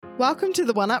Welcome to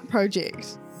the One Up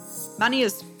Project. Money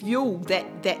is fuel that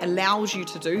allows you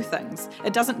to do things.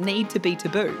 It doesn't need to be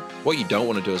taboo. What you don't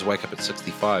want to do is wake up at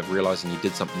 65 realising you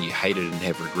did something you hated and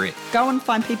have regret. Go and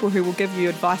find people who will give you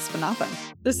advice for nothing.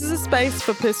 This is a space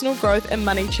for personal growth and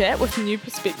money chat with new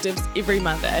perspectives every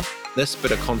Monday. This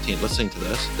bit of content, listening to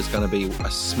this, is going to be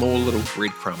a small little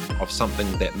breadcrumb of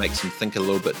something that makes them think a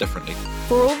little bit differently.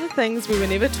 For all the things we were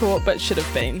never taught but should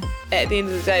have been. At the end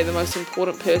of the day, the most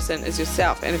important person is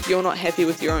yourself, and if you're not happy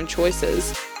with your own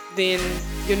choices, then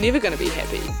you're never going to be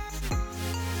happy.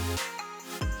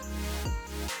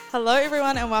 Hello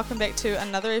everyone and welcome back to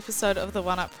another episode of the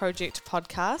One Up Project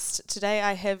podcast. Today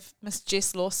I have Miss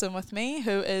Jess Lawson with me,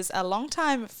 who is a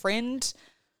longtime friend,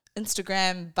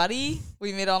 Instagram buddy.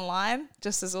 We met online,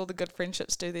 just as all the good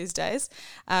friendships do these days.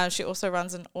 She also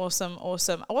runs an awesome,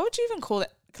 what would you even call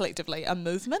it collectively, a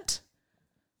movement?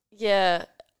 Yeah,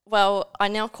 well, I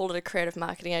now call it a creative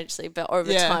marketing agency, but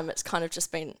over time it's kind of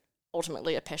just been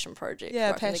ultimately a passion project.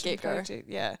 Yeah, right passion from the get-go. project,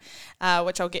 yeah.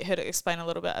 Which I'll get her to explain a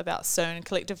little bit about soon.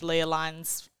 Collectively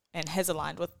aligns and has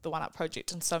aligned with the One Up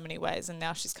Project in so many ways, and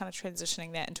now she's kind of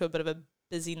transitioning that into a bit of a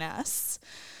busyness.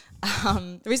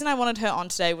 The reason I wanted her on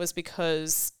today was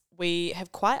because we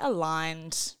have quite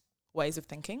aligned ways of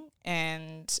thinking,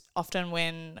 and often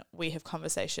when we have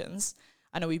conversations,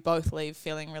 I know we both leave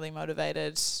feeling really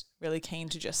motivated, really keen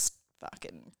to just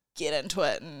fucking get into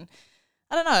it and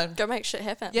I don't know. Go make shit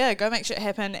happen. Yeah, go make shit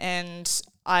happen. And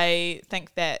I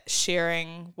think that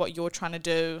sharing what you're trying to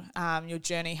do, your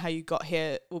journey, how you got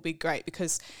here will be great,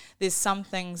 because there's some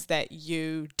things that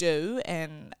you do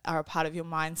and are a part of your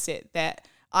mindset that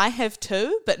I have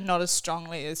too, but not as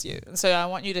strongly as you. And so I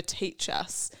want you to teach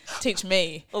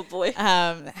me Oh boy.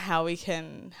 how we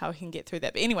can get through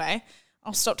that. But anyway,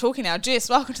 I'll stop talking now. Jess,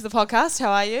 welcome to the podcast. How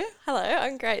are you? Hello,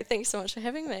 I'm great. Thanks so much for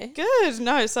having me. Good.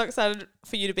 No, so excited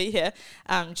for you to be here.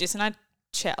 Jess and I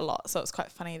chat a lot, so it's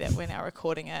quite funny that we're now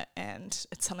recording it and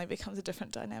it suddenly becomes a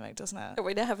different dynamic, doesn't it?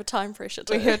 We now have a time pressure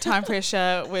too. We have time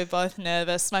pressure. We're both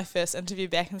nervous. My first interview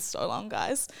back in so long,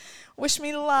 guys. Wish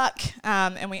me luck.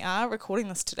 And we are recording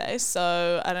this today,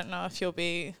 so I don't know if you'll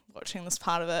be watching this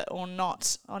part of it or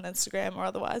not on Instagram or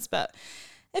otherwise, but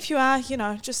if you are,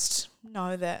 just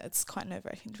know that it's quite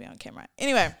nerve-wracking to be on camera.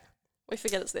 Anyway. We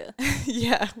forget it's there.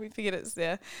 Yeah, we forget it's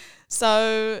there.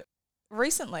 So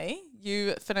recently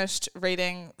you finished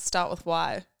reading Start With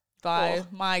Why by,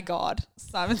 my God,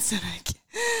 Simon Sinek,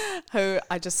 who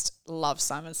I just love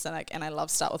Simon Sinek and I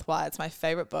love Start With Why. It's my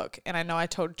favourite book. And I know I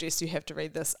told Jess you have to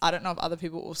read this. I don't know if other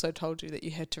people also told you that you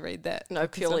had to read that. No,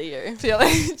 purely you.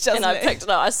 Purely just and I me. picked it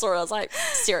up. I saw it. I was like,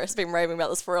 Sarah's been raving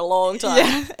about this for a long time.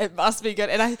 Yeah, it must be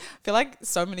good. And I feel like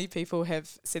so many people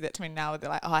have said that to me now. They're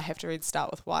like, oh, I have to read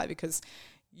Start With Why because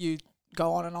you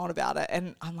go on and on about it.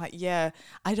 And I'm like, yeah,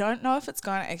 I don't know if it's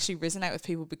going to actually resonate with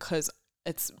people because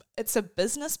it's a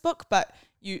business book, but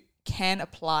you can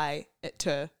apply it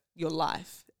to your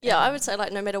life. Yeah, I would say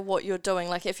like no matter what you're doing,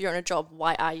 like if you're in a job,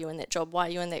 why are you in that job? Why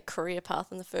are you in that career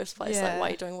path in the first place? Yeah. Like why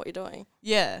are you doing what you're doing?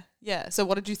 Yeah. So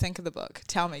what did you think of the book?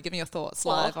 Tell me, give me your thoughts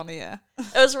live on the air.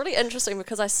 It was really interesting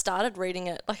because I started reading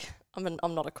it, like I'm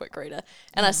not a quick reader,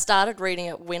 and I started reading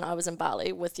it when I was in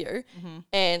Bali with you,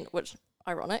 and which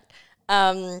ironic.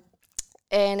 And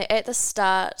at the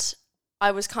start,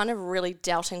 I was kind of really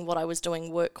doubting what I was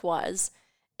doing work-wise,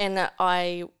 and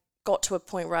I got to a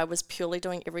point where I was purely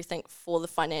doing everything for the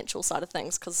financial side of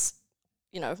things because,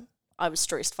 I was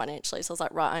stressed financially. So I was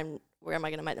like, right, where am I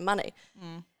going to make the money?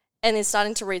 And then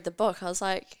starting to read the book, I was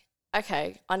like,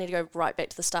 okay, I need to go right back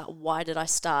to the start. Why did I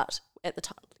start at the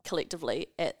time collectively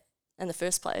in the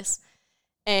first place?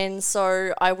 And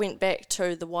so I went back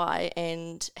to the why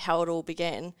and how it all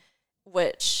began,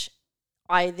 which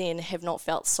I then have not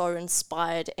felt so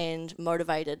inspired and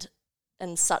motivated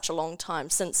in such a long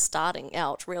time since starting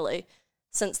out, really,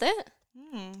 since that.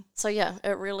 So yeah,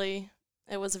 it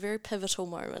was a very pivotal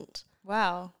moment.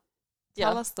 Wow. Yeah.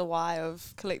 Tell us the why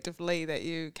of collectively that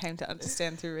you came to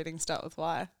understand through reading Start With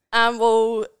Why.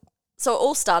 Well, so it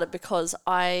all started because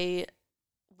I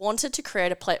wanted to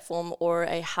create a platform or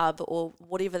a hub or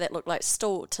whatever that looked like,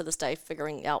 still to this day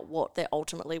figuring out what that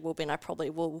ultimately will be, and I probably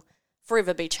will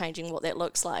forever be changing what that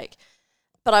looks like.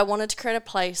 But I wanted to create a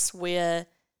place where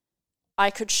I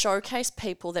could showcase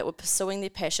people that were pursuing their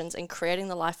passions and creating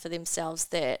the life for themselves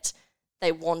that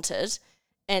they wanted,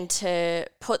 and to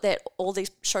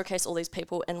showcase all these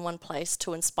people in one place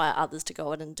to inspire others to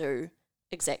go out and do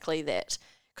exactly that.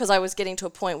 Because I was getting to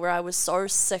a point where I was so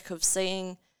sick of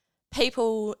seeing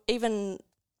people, even,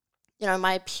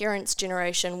 my parents'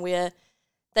 generation, where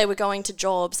they were going to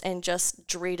jobs and just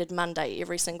dreaded Monday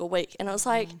every single week. And I was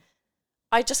like,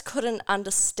 I just couldn't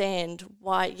understand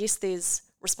why. Yes, there's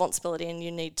responsibility and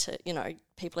you need to,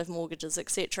 people have mortgages,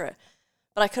 etc.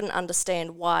 But I couldn't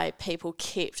understand why people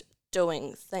kept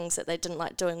doing things that they didn't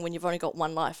like doing when you've only got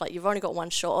one life. Like, you've only got one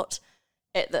shot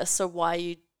at this, so why are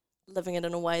you living it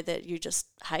in a way that you just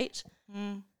hate?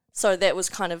 So that was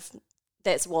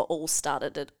that's what all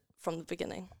started it from the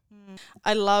beginning.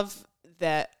 I love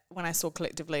that when I saw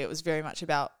Collectively, it was very much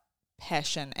about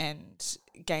passion and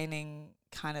gaining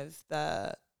kind of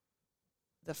the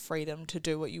freedom to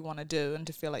do what you want to do and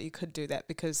to feel like you could do that,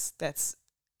 because that's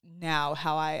now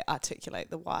how I articulate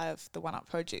the why of the One Up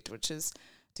Project, which is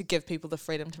to give people the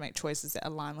freedom to make choices that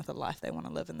align with the life they want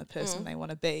to live and the person they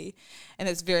want to be. And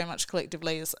it's very much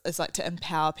Collectively is like to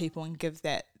empower people and give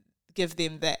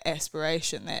them that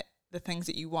aspiration that the things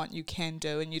that you want you can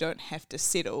do and you don't have to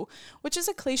settle, which is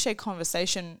a cliche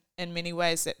conversation in many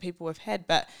ways that people have had,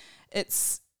 but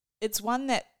it's one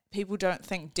that people don't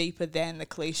think deeper than the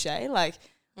cliche. Like,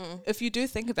 if you do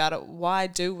think about it, why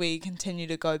do we continue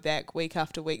to go back week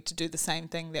after week to do the same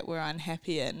thing that we're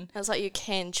unhappy in? It's like you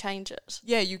can change it.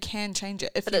 Yeah, you can change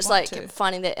it if but you it's want like to.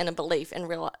 finding that inner belief and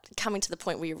coming to the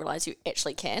point where you realise you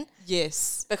actually can.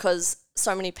 Yes. Because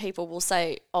so many people will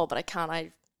say, oh, but I can't,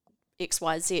 I X,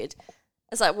 Y, Z.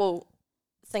 It's like, well,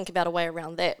 think about a way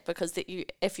around that, because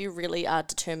if you really are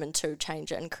determined to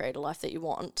change it and create a life that you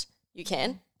want, you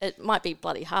can. It might be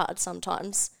bloody hard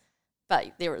sometimes,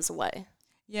 but there is a way.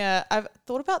 Yeah, I've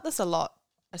thought about this a lot,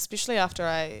 especially after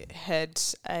I had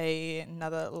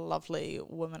another lovely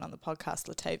woman on the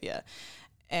podcast, Latavia,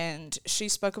 and she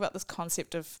spoke about this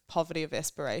concept of poverty of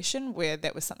aspiration, where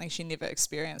that was something she never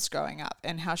experienced growing up,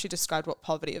 and how she described what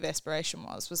poverty of aspiration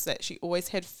was that she always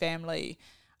had family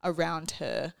around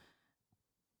her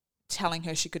telling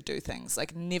her she could do things,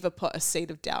 like never put a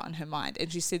seed of doubt in her mind. And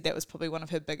she said that was probably one of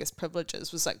her biggest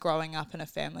privileges, was like growing up in a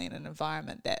family and an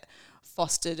environment that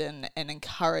fostered and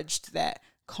encouraged that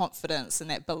confidence and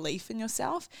that belief in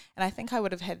yourself. And I think I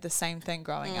would have had the same thing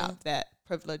growing up, that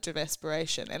privilege of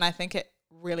aspiration. And I think it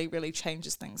really, really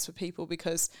changes things for people,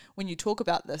 because when you talk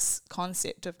about this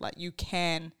concept of like you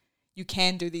can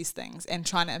do these things and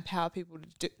trying to empower people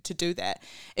to do that,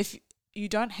 if you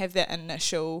don't have that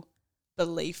initial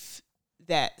belief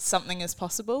that something is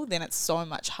possible, then it's so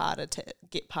much harder to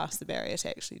get past the barrier to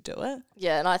actually do it.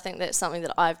 Yeah, and I think that's something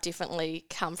that I've definitely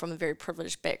come from a very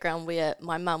privileged background, where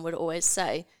my mum would always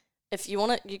say, if you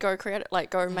want it, you go create it,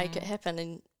 like go make it happen,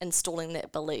 and installing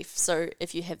that belief. So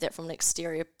if you have that from an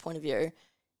exterior point of view,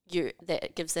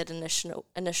 that gives that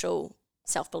initial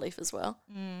self-belief as well.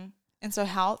 And so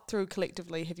how, through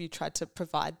Collectively, have you tried to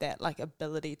provide that like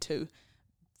ability to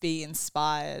be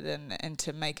inspired and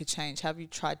to make a change? How have you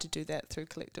tried to do that through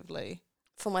Collectively?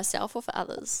 For myself or for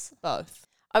others? Both.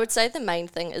 I would say the main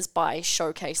thing is by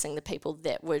showcasing the people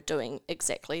that were doing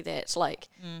exactly that. Like,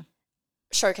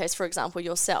 showcase, for example,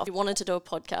 yourself. You wanted to do a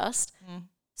podcast,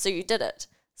 so you did it.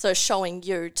 So showing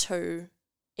you to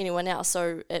anyone else.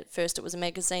 So at first it was a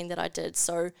magazine that I did.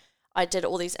 So I did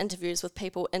all these interviews with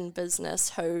people in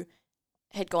business who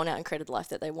had gone out and created the life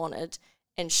that they wanted,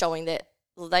 and showing that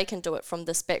they can do it from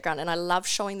this background. And I love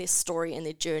showing their story and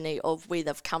their journey of where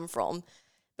they've come from,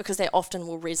 because they often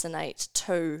will resonate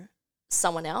to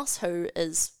someone else who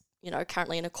is,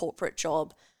 currently in a corporate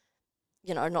job,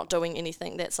 not doing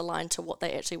anything that's aligned to what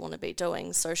they actually want to be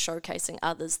doing. So showcasing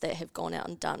others that have gone out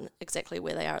and done exactly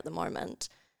where they are at the moment.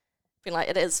 Being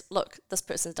like, look, this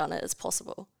person's done it, it's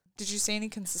possible. Did you see any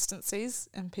consistencies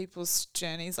in people's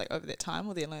journeys, like over that time,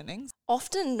 or their learnings?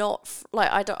 Often not.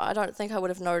 I don't think I would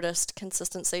have noticed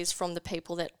consistencies from the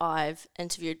people that I've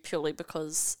interviewed, purely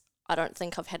because I don't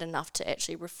think I've had enough to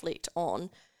actually reflect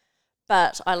on.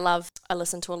 But I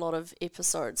listened to a lot of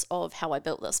episodes of How I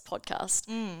Built This podcast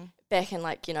back in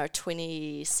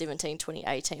 2017,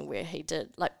 2018, where he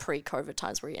did pre-COVID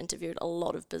times, where he interviewed a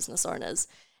lot of business owners.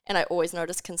 And I always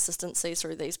noticed consistencies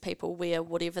through these people, where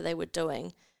whatever they were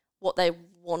doing, what they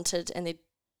wanted and they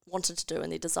wanted to do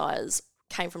and their desires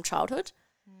came from childhood.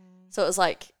 So it was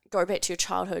like, go back to your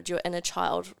childhood, your inner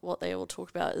child. What they all talk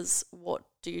about is, what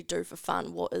do you do for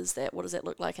fun? What is that? What does that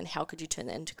look like? And how could you turn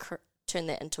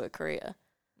that into a career?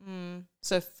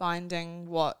 So finding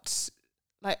what,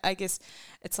 I guess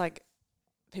it's like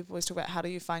people always talk about, how do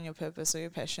you find your purpose or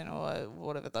your passion or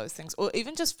whatever those things, or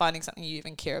even just finding something you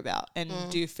even care about. And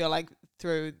do you feel like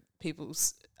through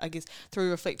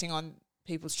reflecting on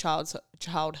people's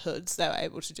childhoods, they were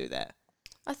able to do that?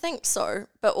 I think so,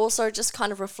 but also just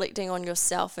kind of reflecting on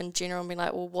yourself in general and being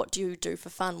like, well, what do you do for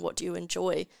fun? What do you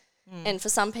enjoy? And for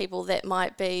some people that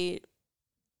might be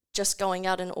just going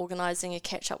out and organising a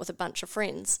catch up with a bunch of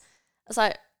friends. It's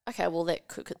like, okay, well, that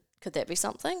could that be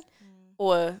something?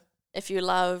 Or if you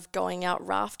love going out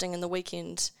rafting in the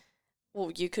weekend,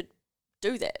 well, you could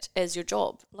do that as your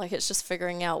job. Like, it's just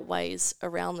figuring out ways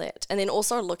around that. And then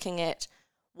also looking at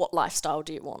what lifestyle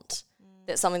do you want?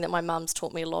 That's something that my mum's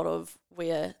taught me a lot of,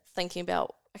 where thinking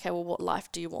about, okay, well, what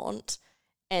life do you want?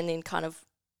 And then kind of,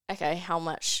 okay, how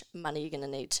much money you're going to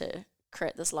need to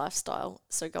create this lifestyle.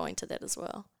 So going to that as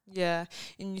well. Yeah.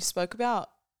 And you spoke about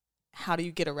how do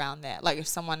you get around that? Like if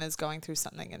someone is going through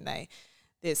something and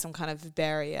there's some kind of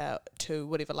barrier to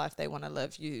whatever life they want to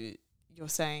live, you're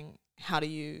saying, how do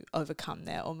you overcome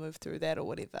that or move through that or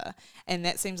whatever? And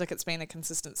that seems like it's been a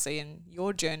consistency in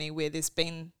your journey where there's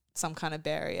been some kind of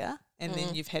barrier and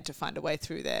then you've had to find a way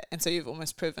through that. And so you've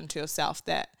almost proven to yourself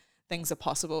that things are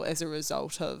possible as a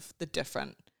result of the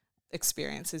different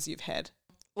experiences you've had.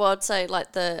 Well, I'd say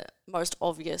like the most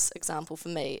obvious example for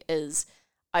me is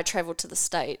I travelled to the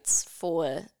States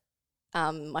for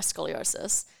my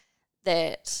scoliosis,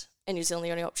 that in New Zealand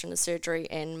the only option is surgery,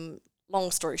 and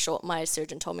long story short, my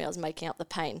surgeon told me I was making up the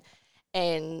pain,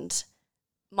 and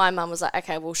my mum was like,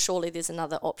 okay, well surely there's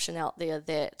another option out there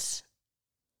that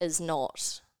is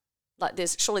not, like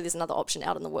surely there's another option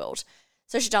out in the world.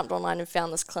 So she jumped online and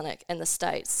found this clinic in the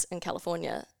States, in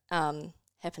California,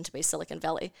 happened to be Silicon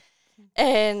Valley,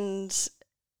 and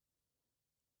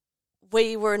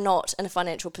we were not in a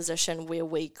financial position where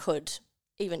we could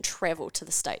even travel to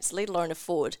the States, let alone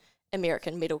afford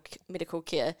American medical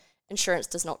care. Insurance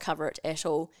does not cover it at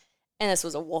all. And this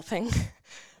was a whopping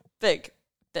big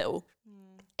bill.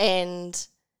 And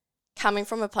coming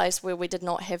from a place where we did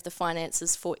not have the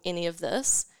finances for any of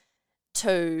this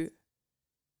to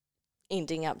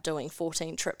ending up doing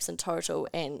 14 trips in total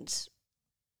and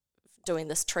doing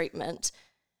this treatment,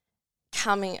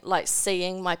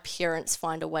 seeing my parents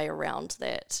find a way around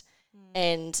that.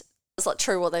 And it's like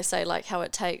true what they say, like how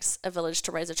it takes a village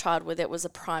to raise a child, where that was a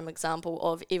prime example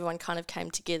of everyone kind of came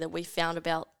together. We found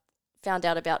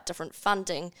out about different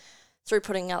funding through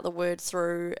putting out the word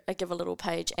through a Give a Little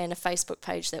page and a Facebook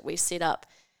page that we set up,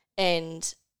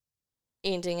 and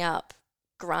ending up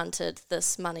granted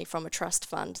this money from a trust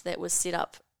fund that was set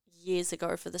up years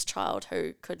ago for this child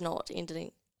who could not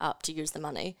end up to use the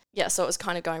money. Yeah, so it was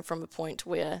kind of going from a point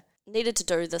where needed to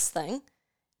do this thing,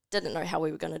 didn't know how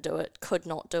we were going to do it, could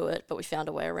not do it, but we found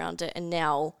a way around it. And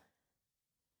now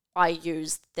I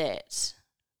use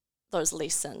those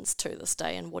lessons to this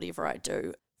day in whatever I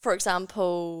do. For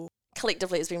example,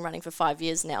 Collectively it's been running for 5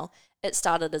 years now. It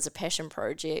started as a passion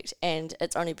project and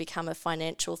it's only become a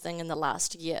financial thing in the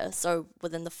last year. So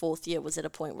within the 4th year was at a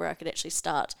point where I could actually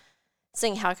start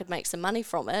seeing how I could make some money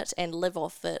from it and live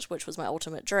off it, which was my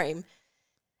ultimate dream.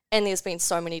 And there's been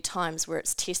so many times where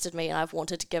it's tested me and I've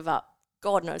wanted to give up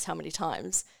God knows how many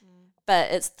times.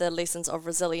 But it's the lessons of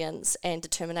resilience and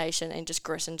determination and just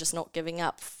grit and just not giving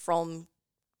up from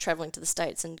traveling to the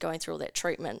States and going through all that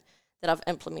treatment that I've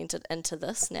implemented into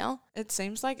this now. It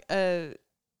seems like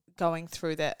going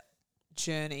through that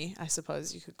journey, I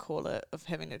suppose you could call it, of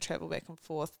having to travel back and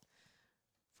forth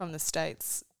from the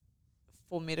States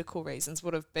for medical reasons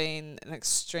would have been an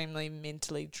extremely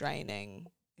mentally draining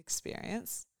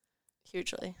experience.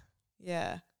 Hugely.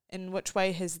 Yeah. In which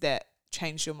way has that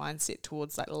changed your mindset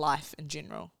towards like life in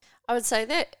general? I would say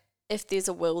that if there's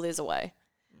a will, there's a way.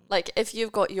 Like if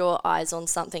you've got your eyes on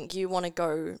something, you want to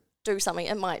go do something.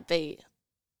 It might be,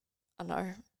 I don't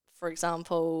know, for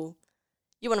example,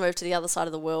 you want to move to the other side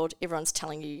of the world. Everyone's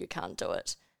telling you can't do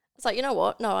it. It's like, you know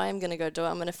what? No, I am going to go do it.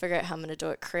 I'm going to figure out how I'm going to do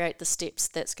it, create the steps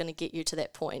that's going to get you to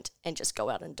that point and just go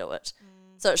out and do it.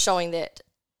 So it's showing that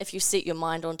if you set your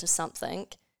mind onto something,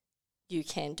 you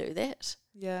can do that.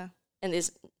 Yeah. And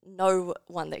there's no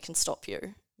one that can stop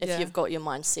you if you've got your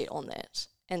mind set on that.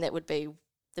 And that would be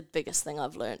the biggest thing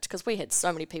I've learned, because we had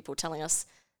so many people telling us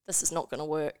this is not going to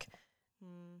work.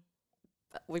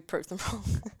 But we proved them wrong.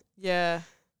 Yeah.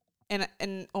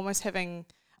 And almost having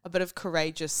a bit of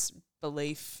courageous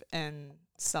belief in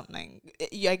something.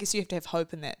 I guess you have to have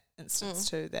hope in that instance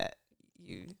too, that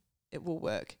it will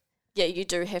work. Yeah, you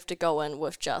do have to go in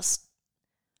with just,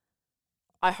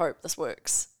 I hope this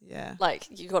works. Yeah. Like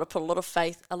you got to put a lot of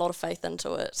faith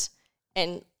into it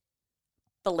and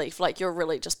belief. Like you're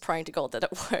really just praying to God that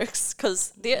it works,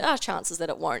 because there are chances that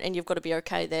it won't, and you've got to be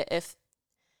okay that if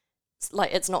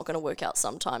like it's not going to work out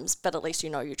sometimes, but at least you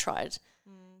know you tried.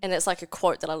 And it's like a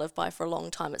quote that I live by for a long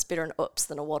time. It's better an oops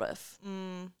than a what if.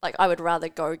 Like I would rather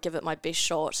go give it my best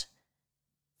shot,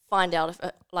 find out if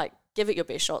it, like give it your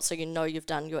best shot so you know you've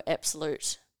done your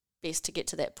absolute best to get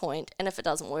to that point. And if it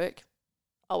doesn't work,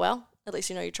 oh well, at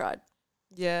least you know you tried.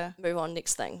 Yeah. Move on,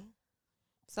 next thing.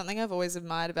 Something I've always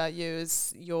admired about you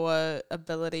is your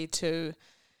ability to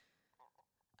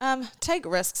take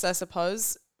risks, I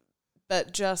suppose,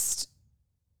 but just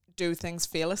do things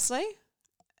fearlessly.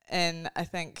 And I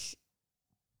think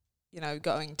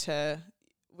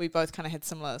we both kind of had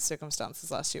similar circumstances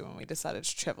last year when we decided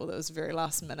to travel. That was very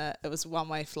last minute. It was a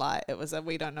one-way flight. It was a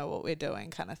we don't know what we're doing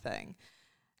kind of thing.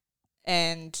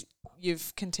 And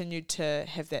you've continued to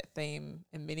have that theme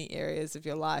in many areas of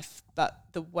your life. But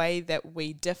the way that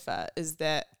we differ is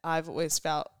that I've always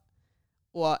felt,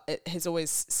 or it has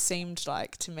always seemed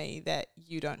like to me, that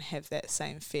you don't have that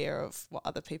same fear of what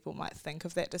other people might think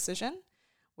of that decision,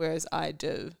 whereas I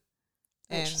do.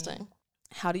 Interesting. And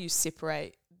how do you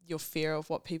separate your fear of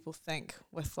what people think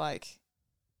with like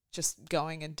just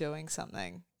going and doing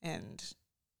something and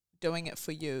doing it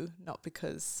for you, not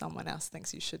because someone else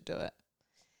thinks you should do it?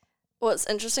 Well, it's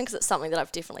interesting because it's something that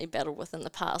I've definitely battled with in the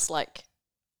past. Like,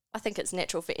 I think it's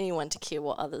natural for anyone to care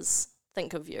what others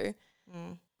think of you.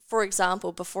 For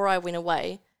example, before I went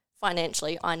away,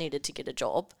 financially, I needed to get a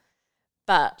job,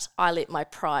 but I let my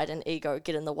pride and ego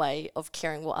get in the way of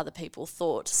caring what other people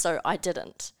thought, so I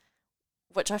didn't,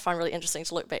 which I find really interesting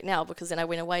to look back now, because then I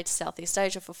went away to Southeast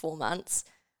Asia for 4 months,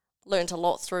 learned a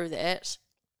lot through that,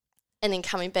 and then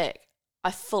coming back,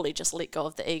 I fully just let go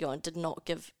of the ego and did not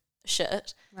give a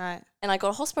shit. Right. And I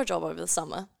got a hospo job over the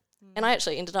summer, and I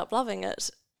actually ended up loving it.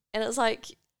 And it's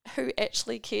like, who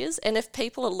actually cares? And if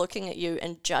people are looking at you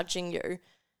and judging you,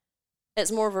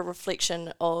 it's more of a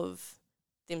reflection of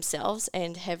themselves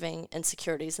and having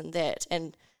insecurities in that.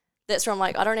 And that's where I'm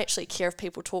like, I don't actually care if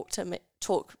people talk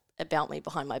about me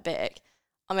behind my back.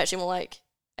 I'm actually more like,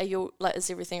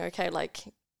 is everything okay? Like,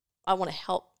 I want to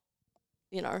help,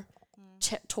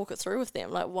 talk it through with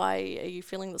them. Like, why are you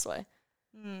feeling this way?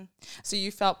 So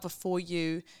you felt before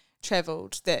you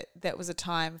travelled that was a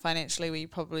time financially where you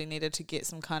probably needed to get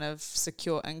some kind of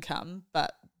secure income,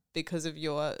 but because of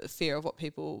your fear of what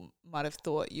people might have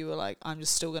thought, you were like, I'm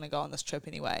just still going to go on this trip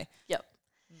anyway. Yep.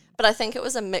 But I think it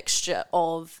was a mixture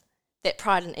of that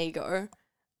pride and ego,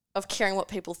 of caring what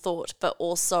people thought, but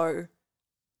also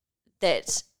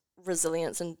that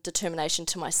resilience and determination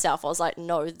to myself. I was like,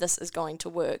 no, this is going to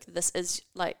work. This is,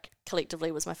 like,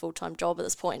 collectively was my full-time job at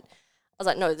this point. I was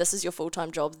like, no, this is your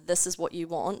full-time job. This is what you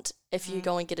want. If you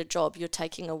go and get a job, you're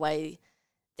taking away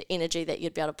the energy that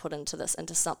you'd be able to put into this,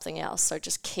 into something else. So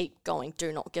just keep going.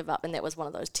 Do not give up. And that was one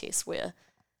of those tests where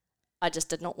I just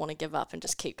did not want to give up and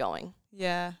just keep going.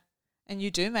 Yeah. And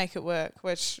you do make it work,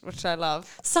 which I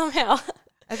love. Somehow.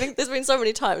 I think there's been so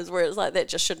many times where it's like that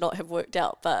just should not have worked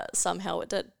out, but somehow it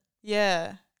did.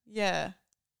 Yeah. Yeah.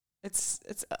 It's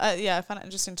I find it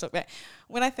interesting to look back.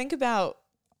 When I think about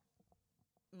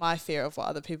my fear of what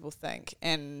other people think,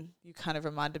 and you kind of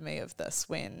reminded me of this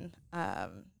when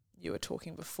you were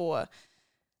talking before,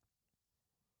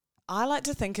 I like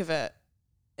to think of it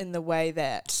in the way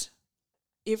that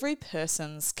every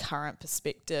person's current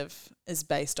perspective is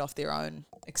based off their own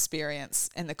experience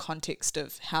and the context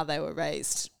of how they were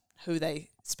raised, who they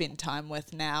spend time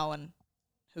with now, and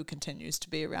who continues to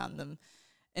be around them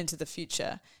into the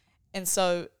future. And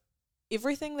so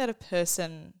everything that a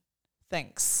person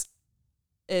thinks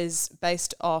is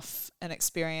based off an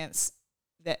experience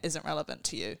that isn't relevant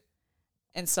to you.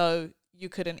 And so you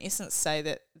could in essence say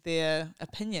that their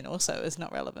opinion also is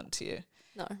not relevant to you.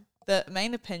 No. The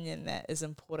main opinion that is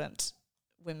important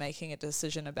when making a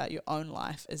decision about your own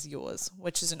life is yours,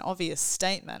 which is an obvious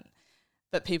statement,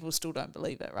 but people still don't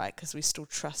believe it, right? Because we still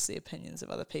trust the opinions of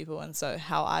other people. And so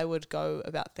how I would go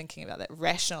about thinking about that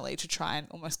rationally to try and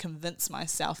almost convince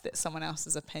myself that someone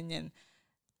else's opinion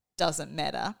doesn't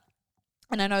matter.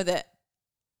 And I know that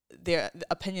their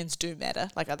opinions do matter,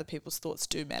 like other people's thoughts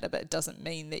do matter, but it doesn't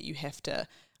mean that you have to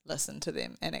listen to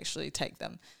them and actually take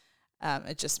them.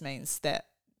 It just means that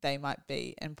they might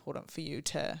be important for you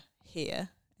to hear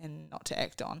and not to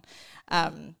act on.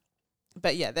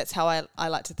 But yeah, that's how I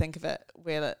like to think of it,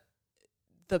 where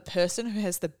the person who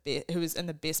has who is in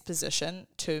the best position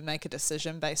to make a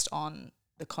decision based on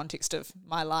the context of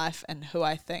my life and who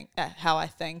I think, how I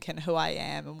think and who I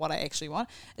am and what I actually want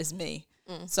is me.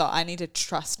 So I need to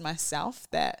trust myself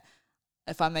that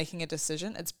if I'm making a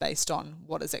decision, it's based on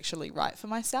what is actually right for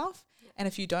myself. And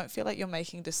if you don't feel like you're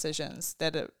making decisions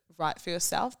that are right for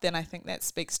yourself, then I think that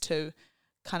speaks to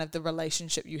kind of the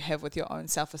relationship you have with your own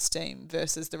self-esteem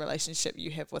versus the relationship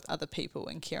you have with other people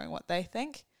and caring what they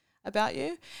think about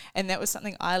you. And that was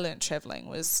something I learned traveling,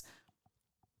 was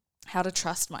how to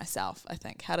trust myself, I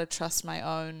think, how to trust my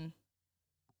own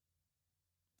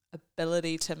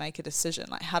ability to make a decision,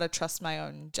 like how to trust my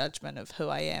own judgment of who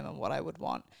I am and what I would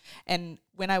want. And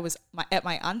when I was at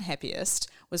my unhappiest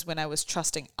was when I was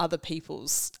trusting other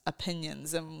people's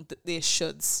opinions and their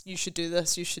shoulds. You should do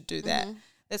this, you should do that.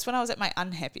 That's when I was at my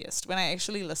unhappiest, when I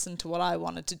actually listened to what I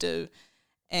wanted to do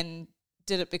and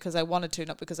did it because I wanted to,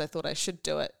 not because I thought I should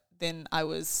do it. Then I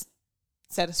was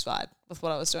satisfied with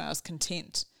what I was doing. I was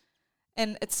content.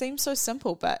 And it seems so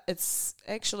simple, but it's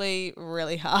actually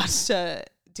really hard to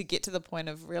get to the point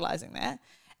of realizing that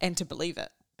and to believe it.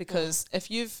 Because if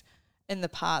you've in the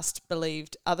past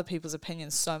believed other people's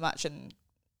opinions so much and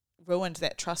ruined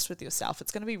that trust with yourself,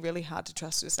 it's going to be really hard to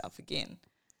trust yourself again.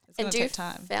 It's going to take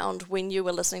time. Found when you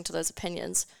were listening to those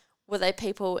opinions, were they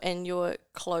people in your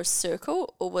close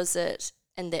circle, or was it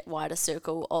in that wider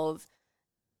circle of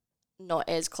not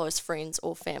as close friends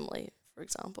or family, for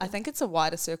example? I think it's a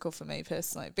wider circle for me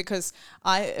personally, because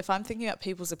if I'm thinking about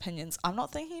people's opinions, I'm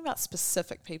not thinking about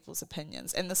specific people's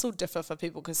opinions. And this will differ for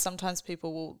people, because sometimes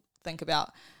people will think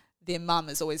about their mum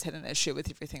has always had an issue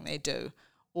with everything they do,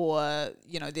 or,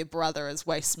 you know, their brother is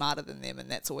way smarter than them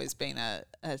and that's always been a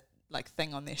like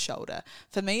thing on their shoulder.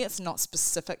 For me, it's not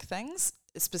specific things,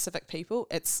 specific people,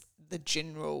 it's the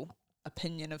general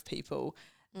opinion of people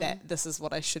that this is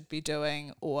what I should be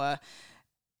doing, or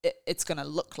it's going to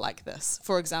look like this.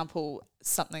 For example,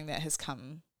 something that has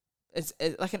come is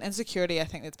like an insecurity I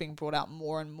think that's being brought out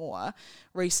more and more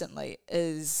recently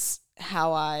is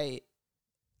how I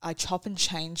chop and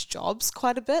change jobs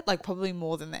quite a bit, like probably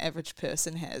more than the average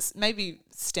person has. Maybe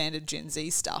standard Gen Z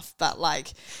stuff, but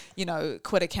like, you know,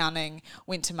 quit accounting,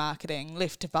 went to marketing,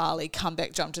 left to Bali, come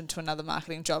back, jumped into another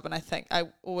marketing job. And I think I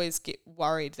always get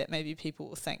worried that maybe people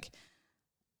will think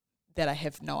that I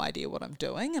have no idea what I'm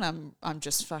doing and I'm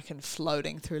just fucking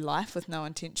floating through life with no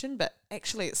intention. But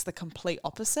actually it's the complete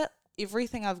opposite.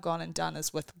 Everything I've gone and done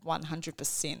is with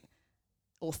 100%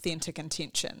 authentic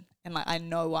intention. And like, I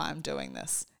know why I'm doing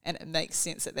this and it makes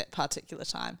sense at that particular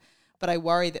time. But I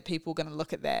worry that people are going to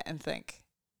look at that and think,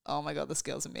 oh my God, this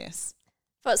girl's a mess.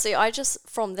 But see,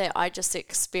 from that, I just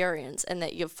experience and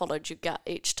that you've followed your gut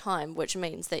each time, which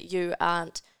means that you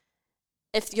aren't,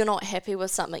 if you're not happy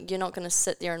with something, you're not going to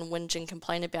sit there and whinge and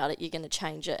complain about it. You're going to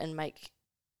change it and make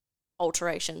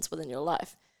alterations within your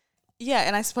life. Yeah,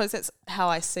 and I suppose that's how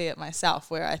I see it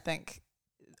myself, where I think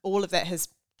all of that has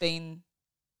been,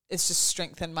 it's just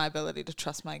strengthened my ability to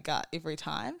trust my gut every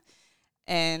time.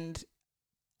 And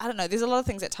I don't know, there's a lot of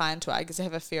things that tie into it. I guess I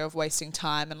have a fear of wasting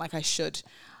time and like I should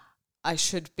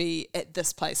be at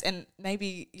this place. And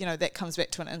maybe, you know, that comes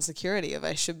back to an insecurity of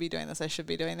I should be doing this, I should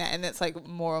be doing that. And that's like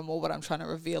more and more what I'm trying to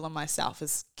reveal in myself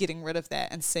is getting rid of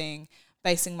that and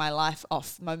basing my life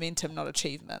off momentum, not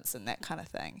achievements and that kind of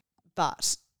thing.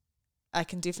 But I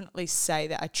can definitely say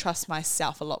that I trust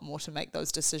myself a lot more to make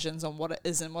those decisions on what it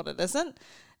is and what it isn't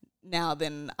now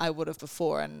than I would have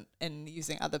before, and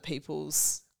using other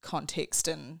people's context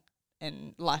and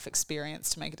life experience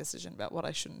to make a decision about what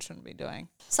I should and shouldn't be doing.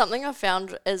 Something I've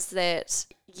found is that,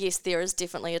 yes, there is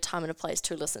definitely a time and a place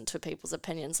to listen to people's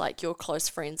opinions, like your close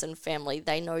friends and family.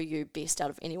 They know you best out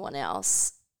of anyone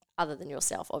else other than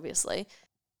yourself, obviously.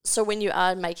 So when you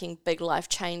are making big life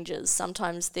changes,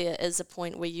 sometimes there is a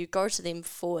point where you go to them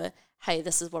for, hey,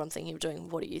 this is what I'm thinking of doing,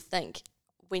 what do you think?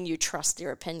 When you trust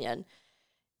their opinion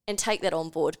and take that on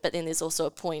board. But then there's also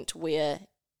a point where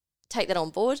take that on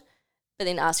board, but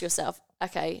then ask yourself,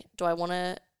 okay, do I want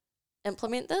to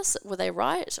implement this? Were they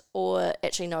right? Or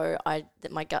actually, no,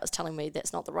 that my gut is telling me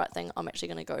that's not the right thing. I'm actually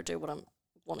going to go do what I'm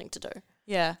wanting to do.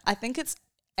 Yeah, I think it's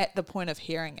at the point of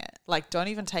hearing it. Like, don't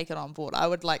even take it on board. I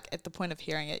would like, at the point of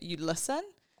hearing it, you listen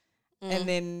and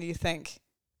then you think,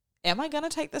 am I going to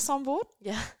take this on board?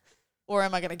 Yeah. Or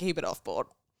am I going to keep it off board?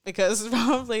 Because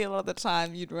probably a lot of the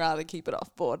time you'd rather keep it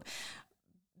off board.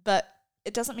 But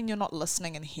it doesn't mean you're not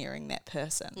listening and hearing that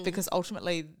person, because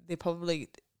ultimately they're probably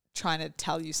trying to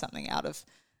tell you something out of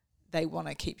they want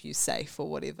to keep you safe or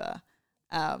whatever.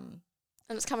 And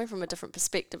it's coming from a different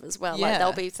perspective as well. Yeah. Like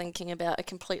they'll be thinking about a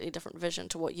completely different vision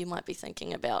to what you might be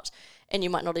thinking about, and you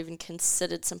might not even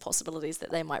considered some possibilities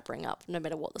that they might bring up, no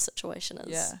matter what the situation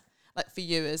is. Yeah. Like for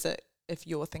you, is it, if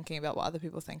you're thinking about what other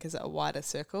people think, is it a wider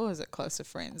circle or is it closer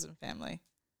friends and family?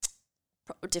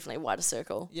 Definitely a wider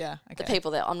circle. Yeah, okay. The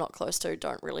people that I'm not close to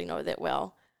don't really know that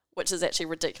well, which is actually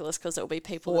ridiculous because it'll be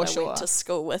people For that I went to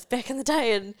school with back in the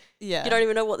day, and Yeah. you don't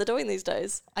even know what they're doing these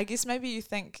days. I guess maybe you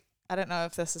think, I don't know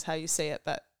if this is how you see it,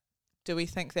 but do we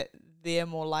think that they're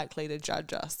more likely to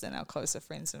judge us than our closer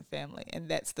friends and family? And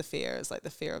that's the fear, is like the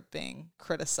fear of being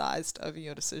criticised over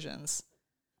your decisions.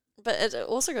 But it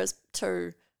also goes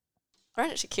to, I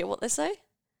don't actually care what they say.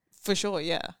 For sure,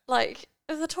 yeah. Like,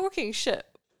 if they're talking shit,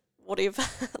 whatever,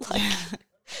 like,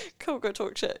 cool, go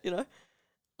talk shit, you know?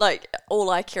 Like, all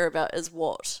I care about is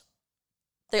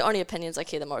the only opinions I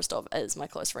care the most of is my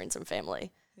close friends and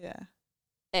family. Yeah.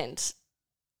 And,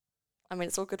 I mean,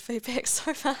 it's all good feedback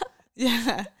so far.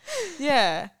 Yeah.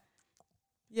 Yeah.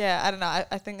 Yeah, I don't know.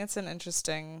 I think it's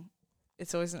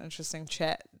always an interesting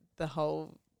chat, the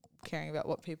whole caring about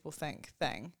what people think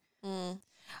thing.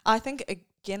 I think,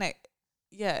 again,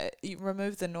 you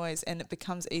remove the noise and it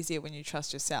becomes easier when you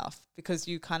trust yourself because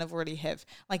you kind of already have,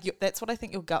 like, that's what I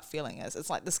think your gut feeling is. It's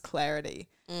like this clarity.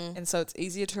 And so it's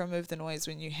easier to remove the noise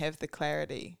when you have the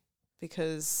clarity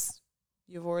because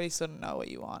you've already sort of know what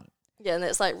you want. Yeah, and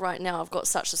it's like right now I've got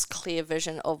such this clear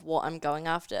vision of what I'm going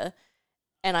after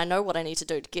and I know what I need to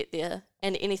do to get there,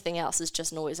 and anything else is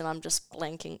just noise and I'm just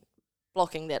blocking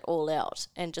that all out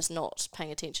and just not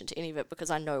paying attention to any of it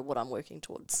because I know what I'm working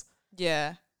towards.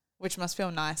 Yeah, which must feel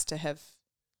nice to have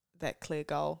that clear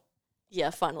goal.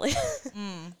 Yeah, finally.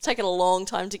 It's taken a long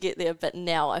time to get there, but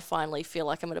now I finally feel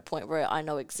like I'm at a point where I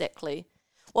know exactly.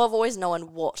 Well, I've always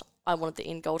known what I wanted the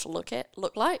end goal to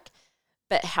look like,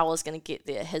 but how I was going to get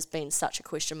there has been such a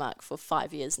question mark for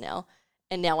 5 years now.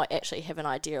 And now I actually have an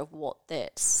idea of what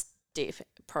that step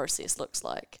process looks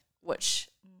like, which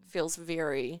feels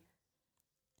very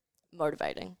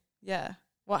motivating. Yeah.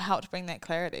 What helped bring that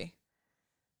clarity?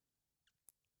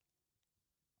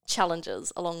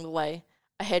 Challenges along the way.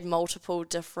 I had multiple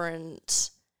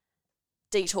different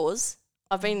detours.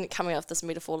 I've been coming up with this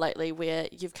metaphor lately where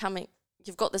you've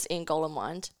got this end goal in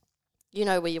mind, you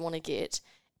know where you want to get,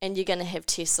 and you're going to have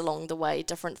tests along the way,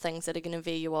 different things that are going to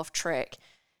veer you off track.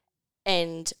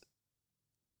 And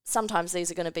sometimes these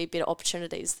are going to be better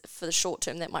opportunities for the short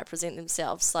term that might present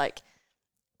themselves. Like,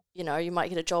 you know, you might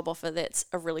get a job offer that's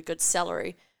a really good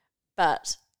salary,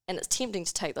 and it's tempting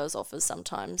to take those offers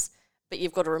sometimes, but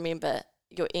you've got to remember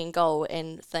your end goal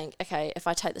and think, okay, if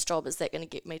I take this job, is that going to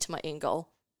get me to my end goal?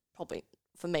 Probably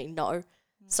for me, no.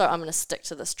 So I'm going to stick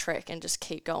to this track and just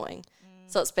keep going.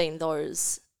 So it's been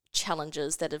those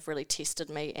challenges that have really tested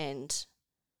me and,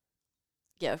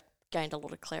 yeah, gained a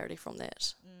lot of clarity from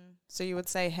that. So you would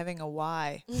say having a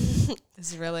why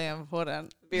is really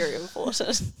important. Very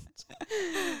important.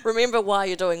 Remember why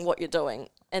you're doing what you're doing,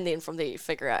 and then from there you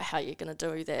figure out how you're going to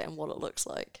do that and what it looks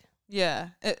like. Yeah,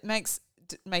 it makes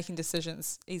making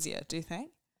decisions easier, do you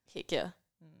think? Heck yeah.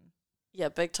 Yeah,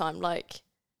 big time. Like,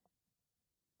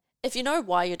 if you know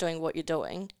why you're doing what you're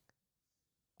doing,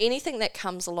 anything that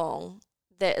comes along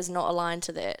that is not aligned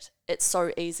to that, it's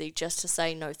so easy just to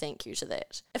say no thank you to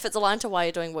that. If it's aligned to why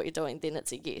you're doing what you're doing, then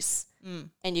it's a yes.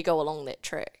 And you go along that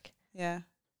track. Yeah.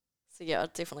 So yeah,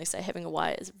 I'd definitely say having a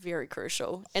why is very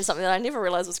crucial, and something that I never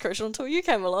realised was crucial until you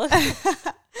came along.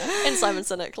 And Simon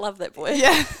Sinek, love that boy.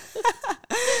 Yeah.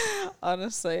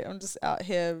 Honestly, I'm just out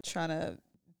here trying to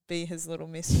be his little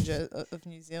messenger of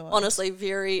New Zealand. Honestly,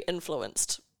 very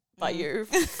influenced by you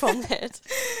from that.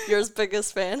 You're his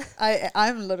biggest fan.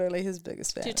 I'm literally his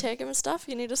biggest fan. Do you tag him and stuff?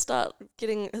 You need to start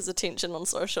getting his attention on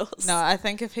socials. No, I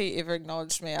think if he ever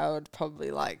acknowledged me, I would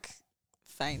probably like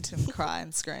faint and cry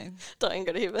and scream. Don't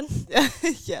go to heaven.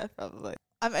 Yeah, probably.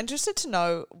 I'm interested to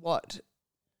know what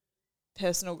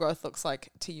personal growth looks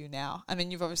like to you now. I mean,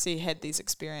 you've obviously had these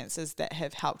experiences that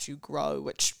have helped you grow,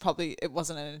 which probably it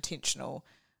wasn't an intentional,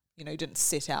 you didn't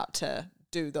set out to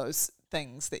do those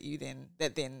things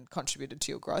that then contributed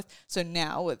to your growth. So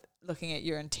now with looking at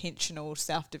your intentional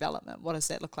self-development, what does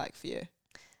that look like for you?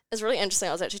 It's really interesting.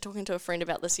 I was actually talking to a friend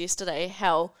about this yesterday,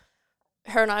 how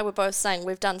her and I were both saying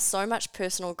we've done so much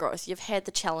personal growth. You've had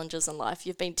the challenges in life,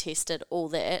 you've been tested, all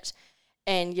that,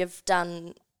 and you've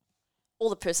done all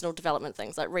the personal development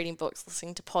things like reading books,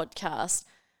 listening to podcasts,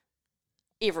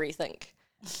 everything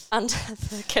under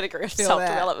the category of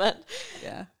self-development.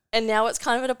 Yeah. And now it's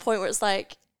kind of at a point where it's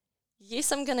like,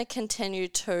 yes, I'm going to continue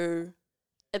to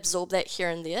absorb that here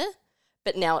and there,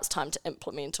 but now it's time to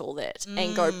implement all that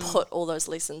and go put all those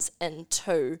lessons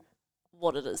into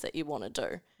what it is that you want to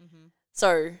do.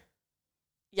 So,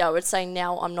 yeah, I would say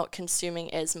now I'm not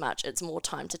consuming as much. It's more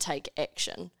time to take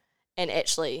action. And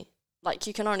actually, like,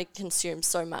 you can only consume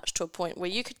so much to a point where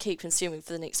you could keep consuming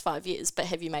for the next 5 years, but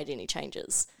have you made any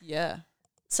changes? Yeah.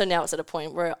 So now it's at a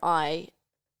point where I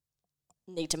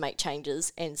need to make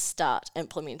changes and start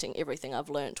implementing everything I've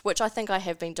learned, which I think I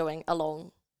have been doing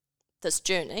along this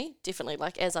journey. Definitely,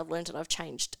 like, as I've learned it, I've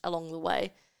changed along the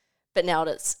way. But now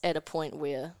it's at a point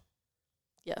where,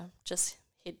 yeah, just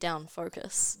head down,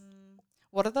 focus.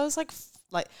 What are those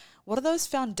what are those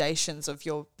foundations of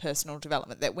your personal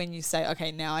development that when you say,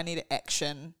 okay, now I need to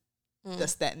action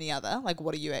this, that, and the other, like,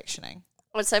 what are you actioning?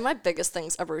 I would say my biggest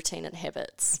things are routine and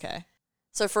habits. Okay.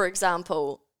 So, for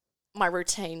example, my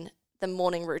routine, the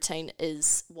morning routine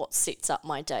is what sets up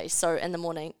my day. So in the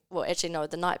morning,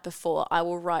 the night before, I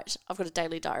will write, I've got a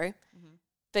daily diary.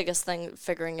 Biggest thing,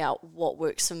 figuring out what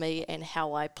works for me and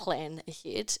how I plan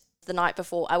ahead. The night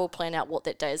before, I will plan out what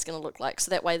that day is going to look like. So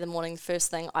that way, the morning,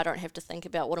 first thing, I don't have to think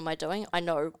about what am I doing. I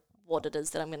know what it is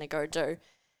that I'm going to go do.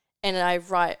 And I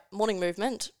write morning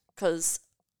movement because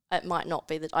it might not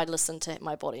be that I listen to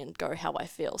my body and go how I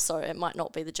feel. So it might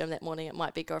not be the gym that morning. It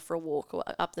might be go for a walk or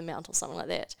up the mount or something like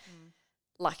that.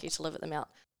 Lucky to live at the mount.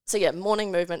 So yeah,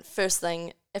 morning movement. First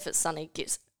thing, if it's sunny,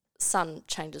 sun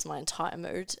changes my entire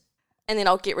mood. And then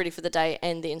I'll get ready for the day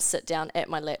and then sit down at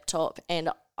my laptop, and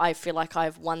I feel like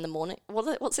I've won the morning.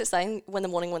 What's that saying? Win the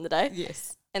morning, win the day?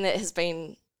 Yes. And that has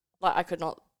been, like, I could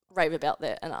not rave about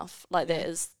that enough. Like, that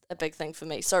is a big thing for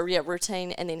me. So yeah,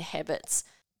 routine and then habits.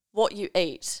 What you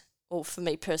eat, or for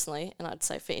me personally, and I'd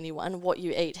say for anyone, what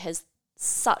you eat has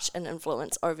such an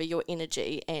influence over your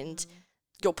energy and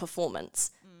your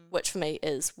performance, which for me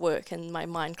is work and my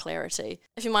mind clarity.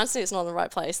 If your mindset's not in the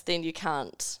right place, then you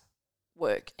can't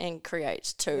work and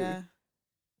create to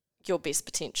your best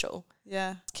potential.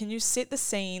 Yeah. Can you set the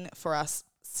scene for us,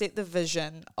 set the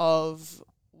vision of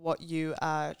what you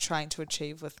are trying to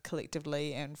achieve with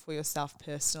Collectively and for yourself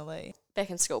personally?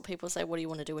 Back in school, people say, what do you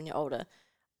want to do when you're older?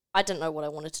 I didn't know what I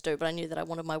wanted to do, but I knew that I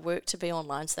wanted my work to be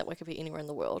online so that way I could be anywhere in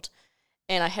the world.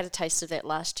 And I had a taste of that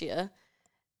last year,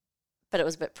 but it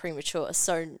was a bit premature,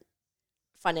 so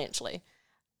financially.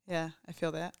 Yeah, I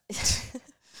feel that.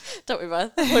 Don't we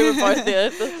both? We were both there.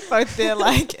 Both there,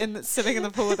 like, sitting in the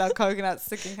pool with our coconuts,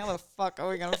 thinking, how the fuck are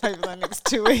we going to pay for the next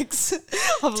 2 weeks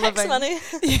of Tax living? money.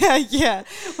 Yeah.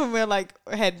 When we're like,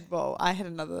 I had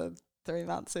another 3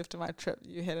 months after my trip.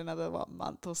 You had another,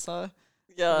 month or so?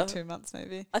 Yeah. 2 months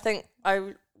maybe. I think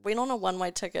I went on a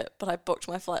one-way ticket, but I booked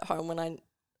my flight home when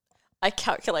I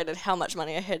calculated how much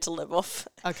money I had to live off.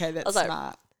 Okay, that's like,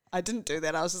 smart. I didn't do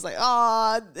that. I was just like,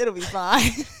 it'll be fine.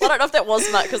 I don't know if that was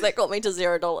smart because that got me to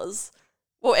 $0.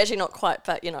 Well, actually not quite,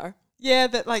 but you know. Yeah,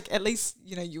 but like at least,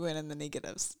 you weren't in the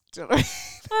negatives. Do you know what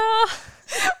I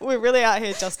mean? We're really out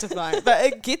here justifying. But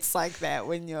it gets like that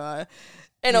when you're...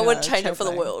 And I wouldn't change it for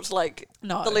the world. Like,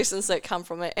 no. The lessons that come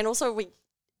from it. And also,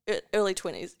 early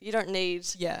 20s, you don't need...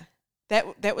 Yeah.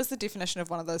 That was the definition of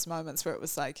one of those moments where it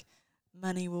was like,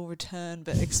 money will return,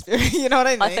 but experience, you know what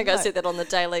I mean? I think I said that on the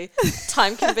daily.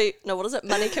 Time can be, no, what is it?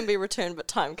 Money can be returned, but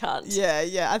time can't.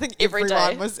 Yeah. I think Every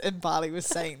everyone day. was in Bali was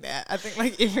saying that. I think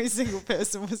like every single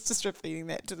person was just repeating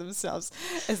that to themselves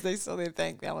as they saw their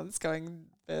bank balance going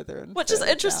further and Which is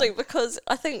further interesting down. because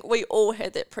I think we all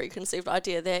had that preconceived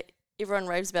idea that everyone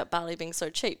raves about Bali being so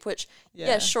cheap, which,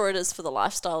 yeah, sure it is for the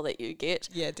lifestyle that you get.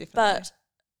 Yeah, definitely. But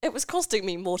it was costing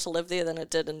me more to live there than it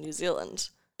did in New Zealand.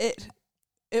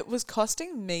 It was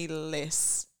costing me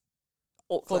less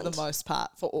Auckland. for the most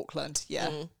part, for Auckland,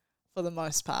 for the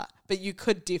most part. But you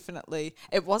could definitely,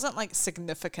 it wasn't like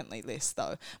significantly less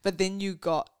though, but then you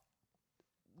got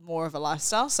more of a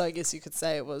lifestyle, so I guess you could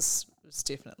say it was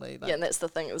definitely like... Yeah, and that's the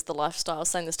thing, it was the lifestyle. I was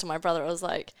saying this to my brother, I was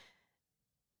like,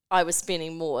 I was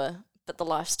spending more, but the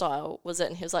lifestyle was it,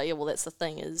 and he was like, yeah, well, that's the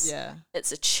thing is,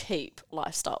 it's a cheap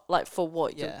lifestyle, like for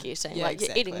what you're getting. Yeah, like,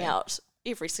 you're eating out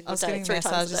every single day, 3 times a day. I was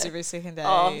getting massages every second day.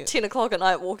 Oh, 10 o'clock at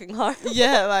night walking home.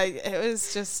 Yeah, like it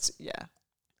was just,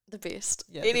 the best.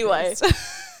 Yeah, anyway. the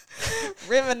best.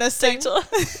 Reminiscing.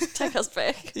 Take us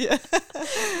back. Yeah.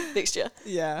 Next year.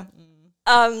 Yeah.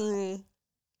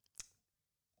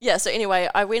 Yeah, so anyway,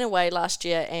 I went away last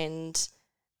year and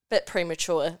a bit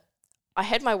premature. I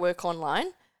had my work online,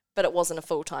 but it wasn't a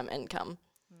full-time income.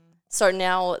 So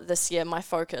now this year my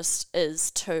focus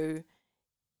is to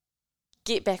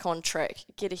get back on track,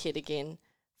 get ahead again,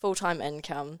 full-time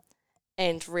income,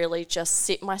 and really just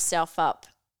set myself up.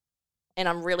 And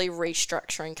I'm really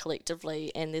restructuring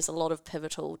Collectively, and there's a lot of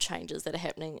pivotal changes that are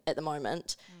happening at the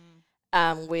moment,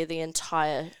 where the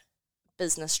entire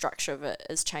business structure of it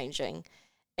is changing,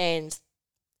 and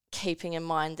keeping in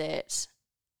mind that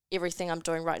everything I'm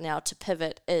doing right now to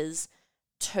pivot is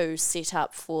to set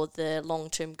up for the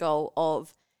long-term goal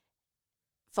of,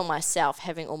 for myself,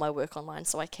 having all my work online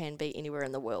so I can be anywhere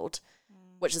in the world,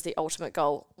 which is the ultimate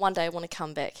goal. One day I want to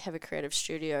come back, have a creative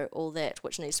studio, all that,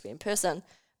 which needs to be in person.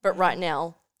 But right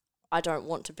now, I don't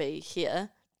want to be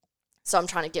here. So I'm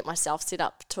trying to get myself set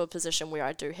up to a position where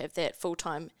I do have that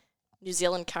full-time New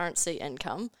Zealand currency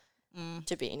income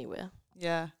to be anywhere.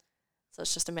 Yeah. So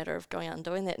it's just a matter of going out and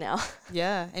doing that now.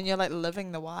 Yeah. And you're like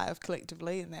living the why of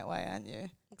Collectively in that way, aren't you?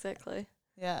 Exactly.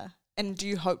 Yeah. And do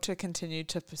you hope to continue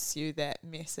to pursue that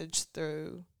message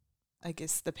through, I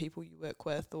guess, the people you work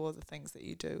with or the things that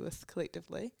you do with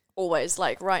Collectively? Always.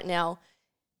 Like right now,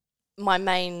 my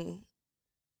main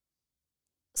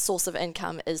source of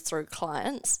income is through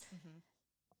clients,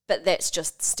 but that's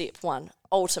just step one.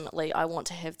 Ultimately, I want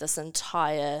to have this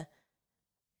entire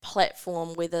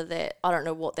platform, whether that, I don't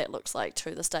know what that looks like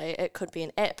to this day. It could be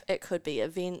an app, it could be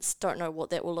events, don't know what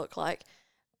that will look like,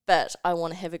 but I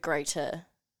want to have a greater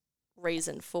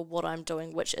reason for what I'm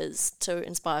doing, which is to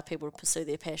inspire people to pursue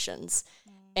their passions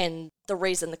And the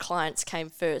reason the clients came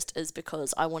first is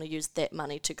because I want to use that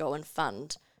money to go and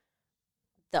fund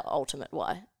the ultimate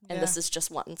why. And this is just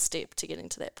one step to getting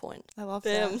to that point. I love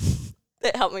that.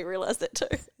 That helped me realise that too.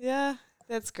 Yeah,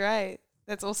 that's great.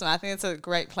 That's awesome. I think it's a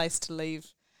great place to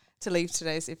leave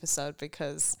today's episode,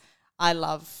 because I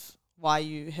love why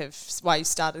you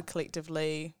started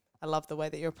Collectively. I love the way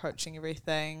that you're approaching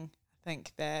everything. I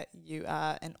think that you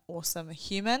are an awesome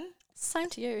human. Same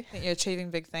to you. I think you're achieving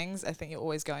big things. I think you're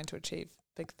always going to achieve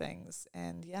big things.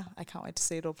 And yeah, I can't wait to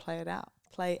see it all play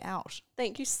out.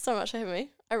 Thank you so much for having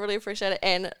me. I really appreciate it.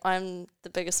 And I'm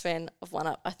the biggest fan of One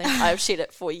Up. I think I've shared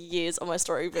it for years on my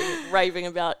story, been raving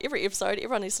about every episode.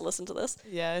 Everyone needs to listen to this.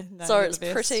 Yeah. No, so it's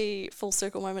a pretty full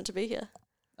circle moment to be here.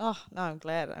 Oh, no, I'm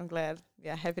glad.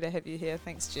 Yeah, happy to have you here.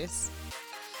 Thanks, Jess.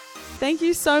 Thank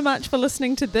you so much for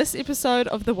listening to this episode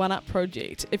of the One Up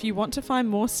Project. If you want to find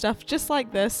more stuff just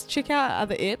like this, check out our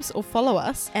other apps or follow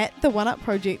us at the One Up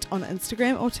Project on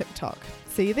Instagram or TikTok.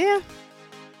 See you there.